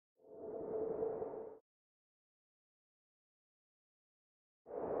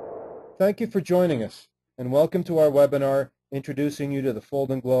Thank you for joining us, and welcome to our webinar introducing you to the Fold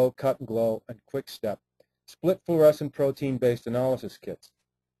and Glow, Cut and Glow, and Quick Step split fluorescent protein-based analysis kits.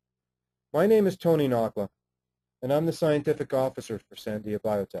 My name is Tony Nakla, and I'm the Scientific Officer for Sandia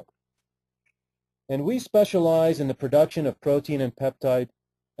Biotech. And we specialize in the production of protein and peptide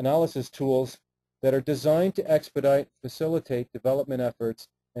analysis tools that are designed to expedite, facilitate development efforts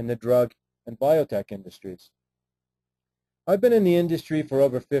in the drug and biotech industries. I've been in the industry for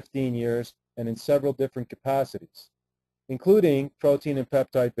over 15 years and in several different capacities, including protein and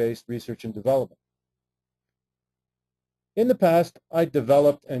peptide-based research and development. In the past, I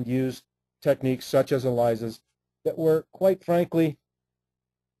developed and used techniques such as ELISAs that were, quite frankly,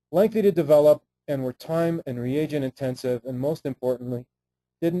 lengthy to develop and were time and reagent intensive, and most importantly,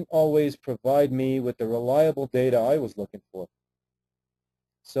 didn't always provide me with the reliable data I was looking for.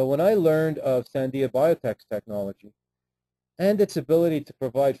 So when I learned of Sandia Biotech's technology and its ability to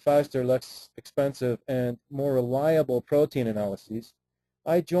provide faster, less expensive, and more reliable protein analyses,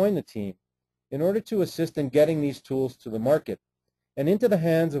 I joined the team in order to assist in getting these tools to the market and into the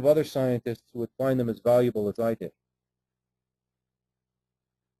hands of other scientists who would find them as valuable as I did.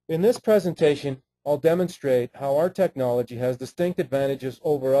 In this presentation, I'll demonstrate how our technology has distinct advantages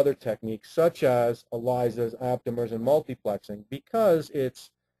over other techniques such as ELISAs, aptamers, and multiplexing because it's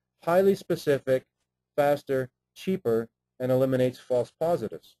highly specific, faster, cheaper, and eliminates false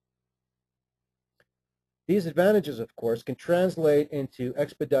positives. These advantages, of course, can translate into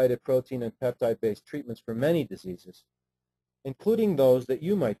expedited protein and peptide-based treatments for many diseases, including those that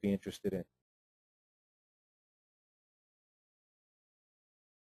you might be interested in.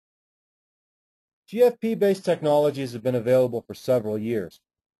 GFP-based technologies have been available for several years.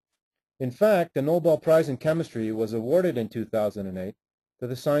 In fact, the Nobel Prize in Chemistry was awarded in 2008 to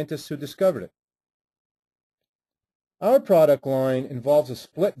the scientists who discovered it. Our product line involves a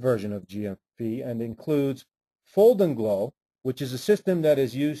split version of GFP and includes Fold and Glow, which is a system that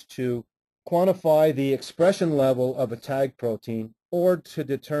is used to quantify the expression level of a tag protein or to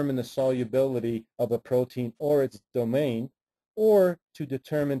determine the solubility of a protein or its domain, or to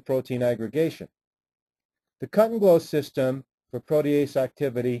determine protein aggregation. The Cut and Glow system for protease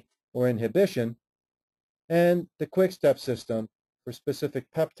activity or inhibition, and the Quick Step system for specific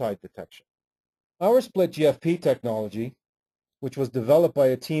peptide detection. Our split GFP technology, which was developed by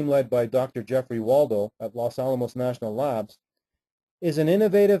a team led by Dr. Jeffrey Waldo at Los Alamos National Labs, is an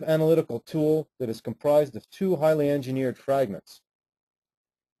innovative analytical tool that is comprised of two highly engineered fragments.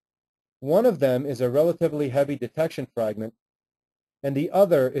 One of them is a relatively heavy detection fragment, and the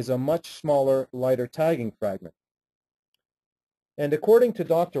other is a much smaller, lighter tagging fragment. And according to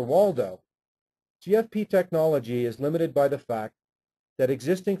Dr. Waldo, GFP technology is limited by the fact that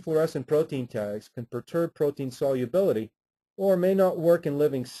existing fluorescent protein tags can perturb protein solubility or may not work in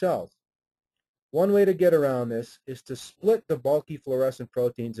living cells. One way to get around this is to split the bulky fluorescent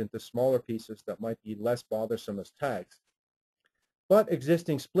proteins into smaller pieces that might be less bothersome as tags. But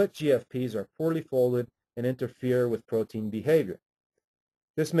existing split GFPs are poorly folded and interfere with protein behavior.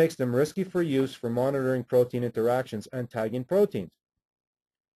 This makes them risky for use for monitoring protein interactions and tagging proteins.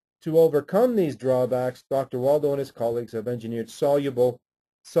 To overcome these drawbacks, Dr. Waldo and his colleagues have engineered soluble,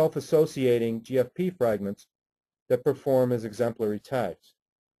 self-associating GFP fragments that perform as exemplary tags.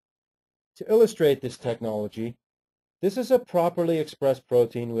 To illustrate this technology, this is a properly expressed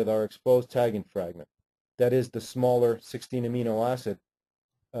protein with our exposed tagging fragment. That is the smaller 16 amino acid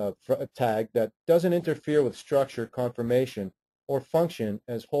tag that doesn't interfere with structure, conformation, or function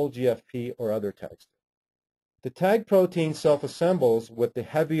as whole GFP or other tags. The tag protein self-assembles with the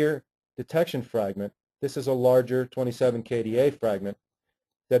heavier detection fragment. This is a larger 27 kDa fragment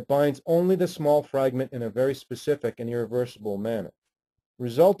that binds only the small fragment in a very specific and irreversible manner,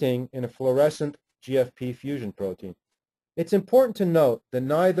 resulting in a fluorescent GFP fusion protein. It's important to note that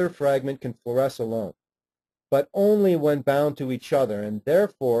neither fragment can fluoresce alone, but only when bound to each other, and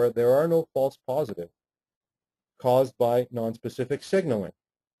therefore there are no false positives caused by nonspecific signaling.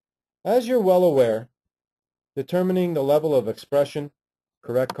 As you're well aware, determining the level of expression,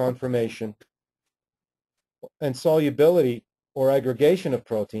 correct conformation, and solubility or aggregation of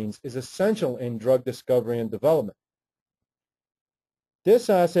proteins is essential in drug discovery and development. This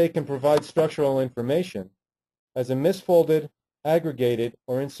assay can provide structural information as a misfolded, aggregated,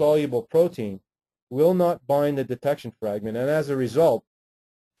 or insoluble protein will not bind the detection fragment and as a result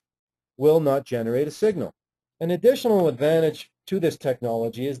will not generate a signal. An additional advantage to this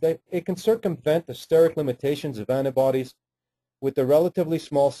technology is that it can circumvent the steric limitations of antibodies with the relatively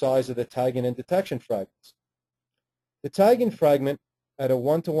small size of the tagging and detection fragments. The tagging fragment at a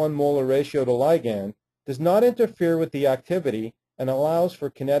 1:1 molar ratio to ligand does not interfere with the activity and allows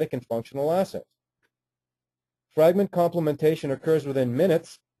for kinetic and functional assays. Fragment complementation occurs within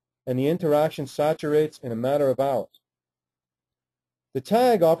minutes, and the interaction saturates in a matter of hours. The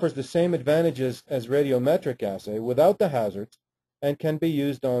tag offers the same advantages as radiometric assay without the hazards and can be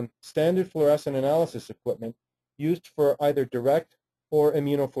used on standard fluorescent analysis equipment used for either direct or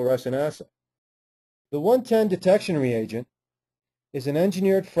immunofluorescent assay. The 110 detection reagent is an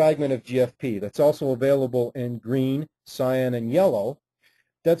engineered fragment of GFP that's also available in green, cyan, and yellow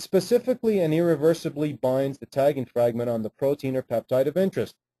that specifically and irreversibly binds the tagging fragment on the protein or peptide of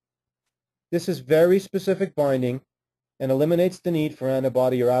interest. This is very specific binding and eliminates the need for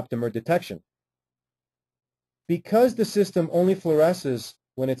antibody or aptamer detection. Because the system only fluoresces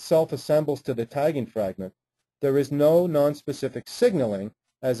when it self-assembles to the tagging fragment, there is no nonspecific signaling,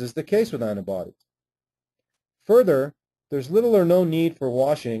 as is the case with antibodies. Further, there's little or no need for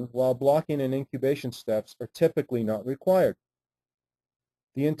washing, while blocking and incubation steps are typically not required.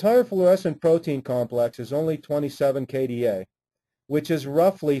 The entire fluorescent protein complex is only 27 kDa, which is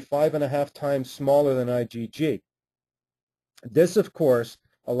roughly 5.5 times smaller than IgG. This, of course,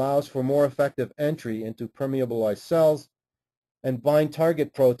 allows for more effective entry into permeabilized cells and bind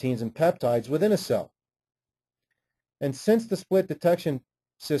target proteins and peptides within a cell. And since the split detection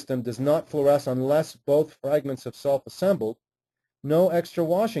system does not fluoresce unless both fragments have self-assembled, no extra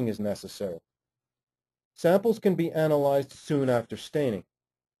washing is necessary. Samples can be analyzed soon after staining.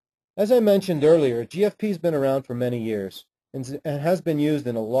 As I mentioned earlier, GFP has been around for many years and has been used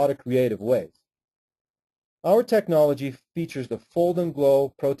in a lot of creative ways. Our technology features the Fold and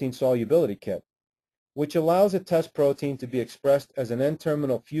Glow protein solubility kit, which allows a test protein to be expressed as an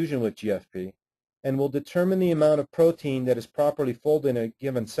N-terminal fusion with GFP and will determine the amount of protein that is properly folded in a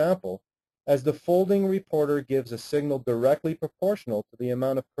given sample, as the folding reporter gives a signal directly proportional to the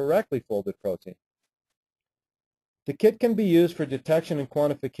amount of correctly folded protein. The kit can be used for detection and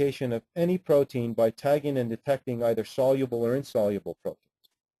quantification of any protein by tagging and detecting either soluble or insoluble proteins.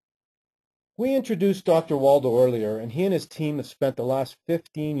 We introduced Dr. Waldo earlier, and he and his team have spent the last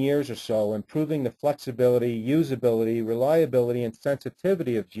 15 years or so improving the flexibility, usability, reliability, and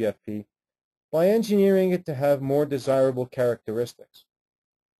sensitivity of GFP by engineering it to have more desirable characteristics.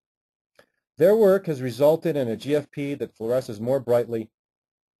 Their work has resulted in a GFP that fluoresces more brightly,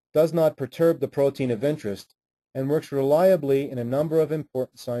 does not perturb the protein of interest, and works reliably in a number of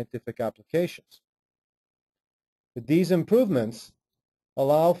important scientific applications. These improvements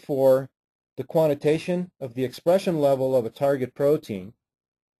allow for the quantitation of the expression level of a target protein,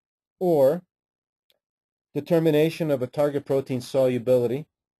 or determination of a target protein solubility,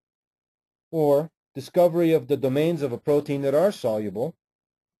 or discovery of the domains of a protein that are soluble,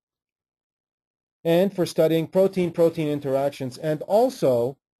 and for studying protein-protein interactions, and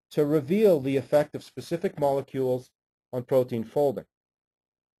also to reveal the effect of specific molecules on protein folding.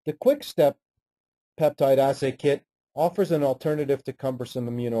 The quick-step peptide assay kit offers an alternative to cumbersome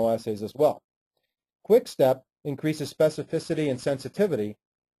immunoassays as well. Quick-step increases specificity and sensitivity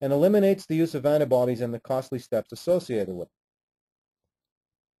and eliminates the use of antibodies and the costly steps associated with it.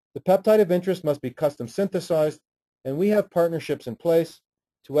 The peptide of interest must be custom synthesized, and we have partnerships in place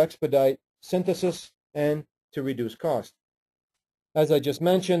to expedite synthesis and to reduce cost. As I just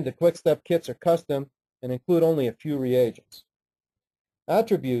mentioned, the quick-step kits are custom and include only a few reagents.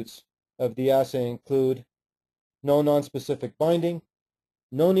 Attributes of the assay include no nonspecific binding,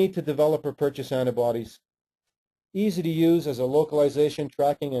 no need to develop or purchase antibodies, easy to use as a localization,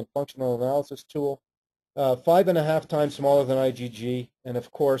 tracking, and functional analysis tool, 5.5 times smaller than IgG, and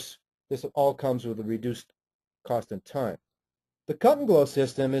of course, this all comes with a reduced cost and time. The cut and glow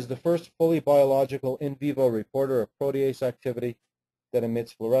system is the first fully biological in vivo reporter of protease activity that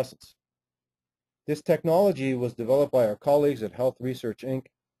emits fluorescence. This technology was developed by our colleagues at Health Research Inc.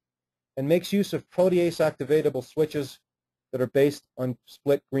 and makes use of protease activatable switches that are based on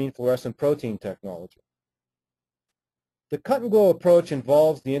split green fluorescent protein technology. The cut and glow approach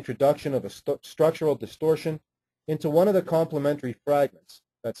involves the introduction of a structural distortion into one of the complementary fragments,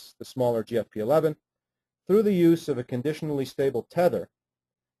 that's the smaller GFP11, through the use of a conditionally stable tether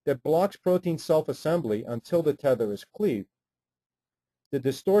that blocks protein self-assembly until the tether is cleaved. The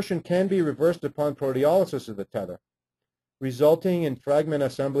distortion can be reversed upon proteolysis of the tether, resulting in fragment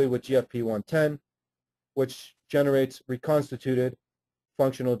assembly with GFP110, which generates reconstituted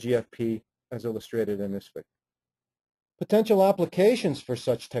functional GFP as illustrated in this figure. Potential applications for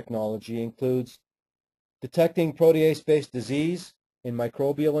such technology includes detecting protease-based disease in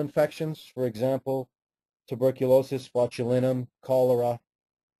microbial infections, for example, tuberculosis, botulinum, cholera,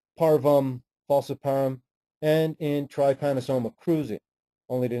 parvum, falciparum, and in trypanosoma cruzi,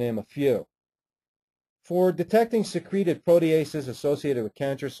 only to name a few. For detecting secreted proteases associated with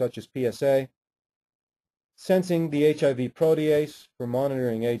cancers such as PSA, sensing the HIV protease for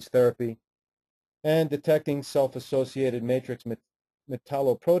monitoring AIDS therapy, and detecting self-associated matrix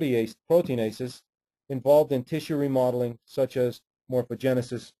metalloproteinases involved in tissue remodeling such as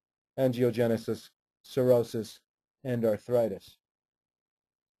morphogenesis, angiogenesis, cirrhosis, and arthritis.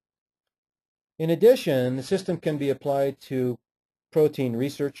 In addition, the system can be applied to protein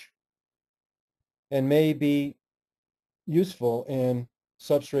research and may be useful in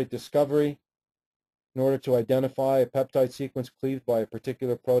substrate discovery in order to identify a peptide sequence cleaved by a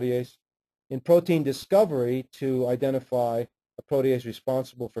particular protease, in protein discovery to identify a protease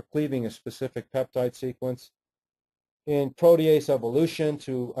responsible for cleaving a specific peptide sequence, in protease evolution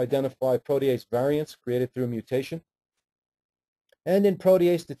to identify protease variants created through mutation, and in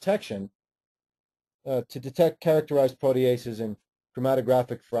protease detection to detect characterized proteases in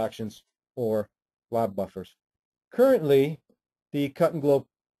chromatographic fractions or lab buffers. Currently, the Cut and Glow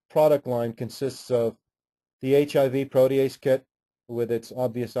product line consists of the HIV protease kit with its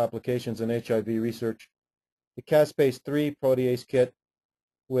obvious applications in HIV research, the caspase-3 protease kit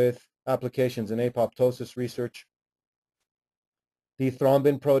with applications in apoptosis research, the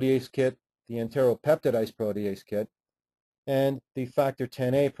thrombin protease kit, the enteropeptidase protease kit, and the factor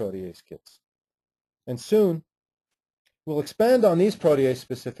Xa protease kits. And soon, we'll expand on these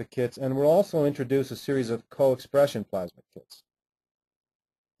protease-specific kits, and we'll also introduce a series of co-expression plasmid kits.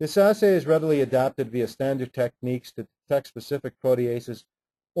 This assay is readily adapted via standard techniques to detect specific proteases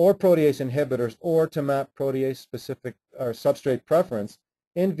or protease inhibitors, or to map protease-specific or substrate preference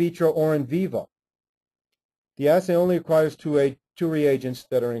in vitro or in vivo. The assay only requires two reagents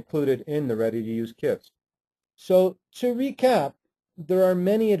that are included in the ready-to-use kits. So to recap, there are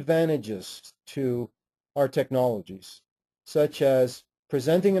many advantages to our technologies, such as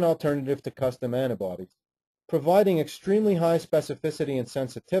presenting an alternative to custom antibodies, providing extremely high specificity and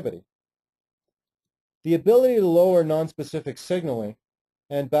sensitivity, the ability to lower nonspecific signaling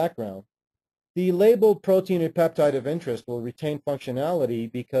and background. The labeled protein or peptide of interest will retain functionality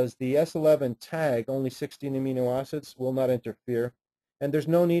because the S11 tag, only 16 amino acids, will not interfere, and there's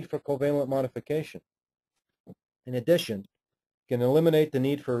no need for covalent modification. In addition, it can eliminate the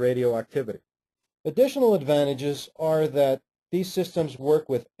need for radioactivity. Additional advantages are that these systems work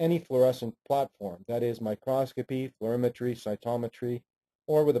with any fluorescent platform, that is microscopy, fluorimetry, cytometry,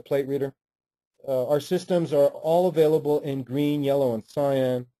 or with a plate reader. Our systems are all available in green, yellow, and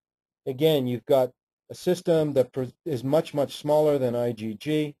cyan. Again, you've got a system that is much, much smaller than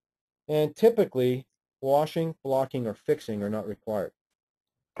IgG, and typically washing, blocking, or fixing are not required.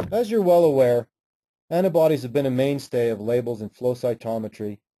 As you're well aware, antibodies have been a mainstay of labels in flow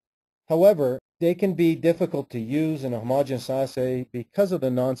cytometry. However, they can be difficult to use in a homogeneous assay because of the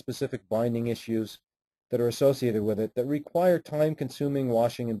nonspecific binding issues that are associated with it that require time-consuming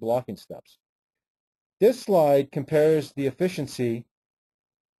washing and blocking steps. This slide compares the efficiency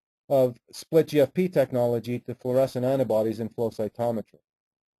of split GFP technology to fluorescent antibodies in flow cytometry.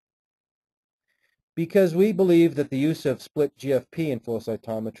 Because we believe that the use of split GFP in flow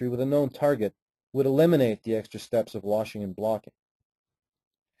cytometry with a known target would eliminate the extra steps of washing and blocking.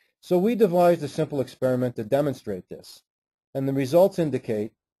 So we devised a simple experiment to demonstrate this, and the results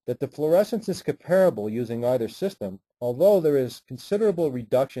indicate that the fluorescence is comparable using either system, although there is considerable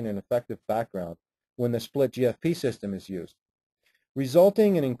reduction in effective background when the split GFP system is used,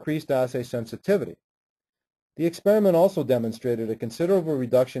 resulting in increased assay sensitivity. The experiment also demonstrated a considerable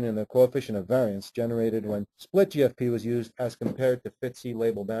reduction in the coefficient of variance generated when split GFP was used as compared to FIT-C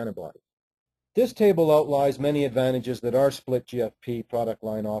labeled antibodies. This table outlines many advantages that our split GFP product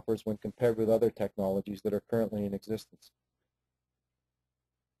line offers when compared with other technologies that are currently in existence.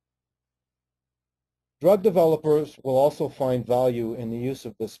 Drug developers will also find value in the use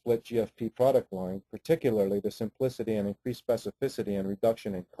of the split GFP product line, particularly the simplicity and increased specificity and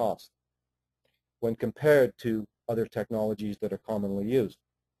reduction in cost when compared to other technologies that are commonly used.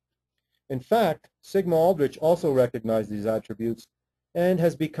 In fact, Sigma Aldrich also recognized these attributes and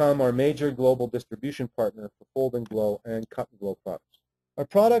has become our major global distribution partner for Fold and Glow and Cut and Glow products. Our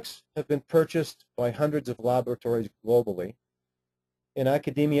products have been purchased by hundreds of laboratories globally, in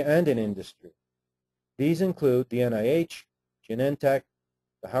academia and in industry. These include the NIH, Genentech,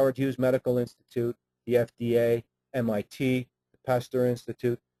 the Howard Hughes Medical Institute, the FDA, MIT, the Pasteur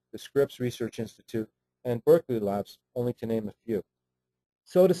Institute, the Scripps Research Institute, and Berkeley Labs, only to name a few.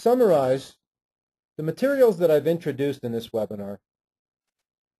 So to summarize, the materials that I've introduced in this webinar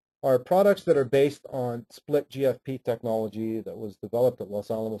are products that are based on split GFP technology that was developed at Los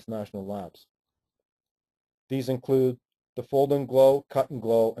Alamos National Labs. These include the Fold and Glow, Cut and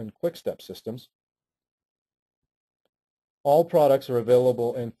Glow, and Quick Step systems. All products are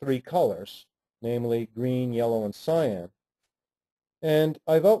available in 3 colors, namely green, yellow, and cyan. And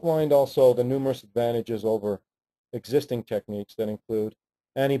I've outlined also the numerous advantages over existing techniques that include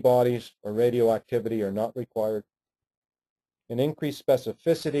antibodies or radioactivity are not required, an increased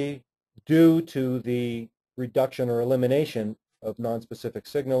specificity due to the reduction or elimination of nonspecific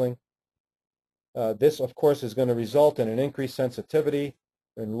signaling. This, of course, is going to result in an increased sensitivity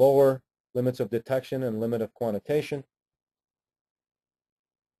and lower limits of detection and limit of quantitation.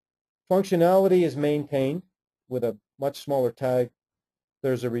 Functionality is maintained with a much smaller tag.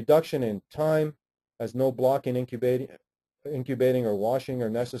 There's a reduction in time, as no blocking, incubating or washing are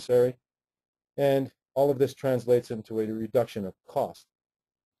necessary, and all of this translates into a reduction of cost.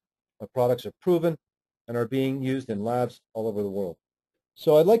 Our products are proven and are being used in labs all over the world.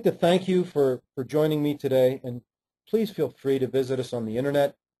 So I'd like to thank you for joining me today, and please feel free to visit us on the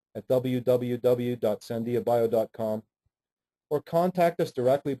internet at www.sandiabio.com or contact us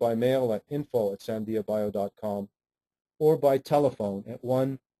directly by mail at info@sandiabio.com or by telephone at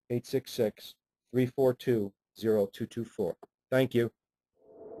 1-866-342-0224. Thank you.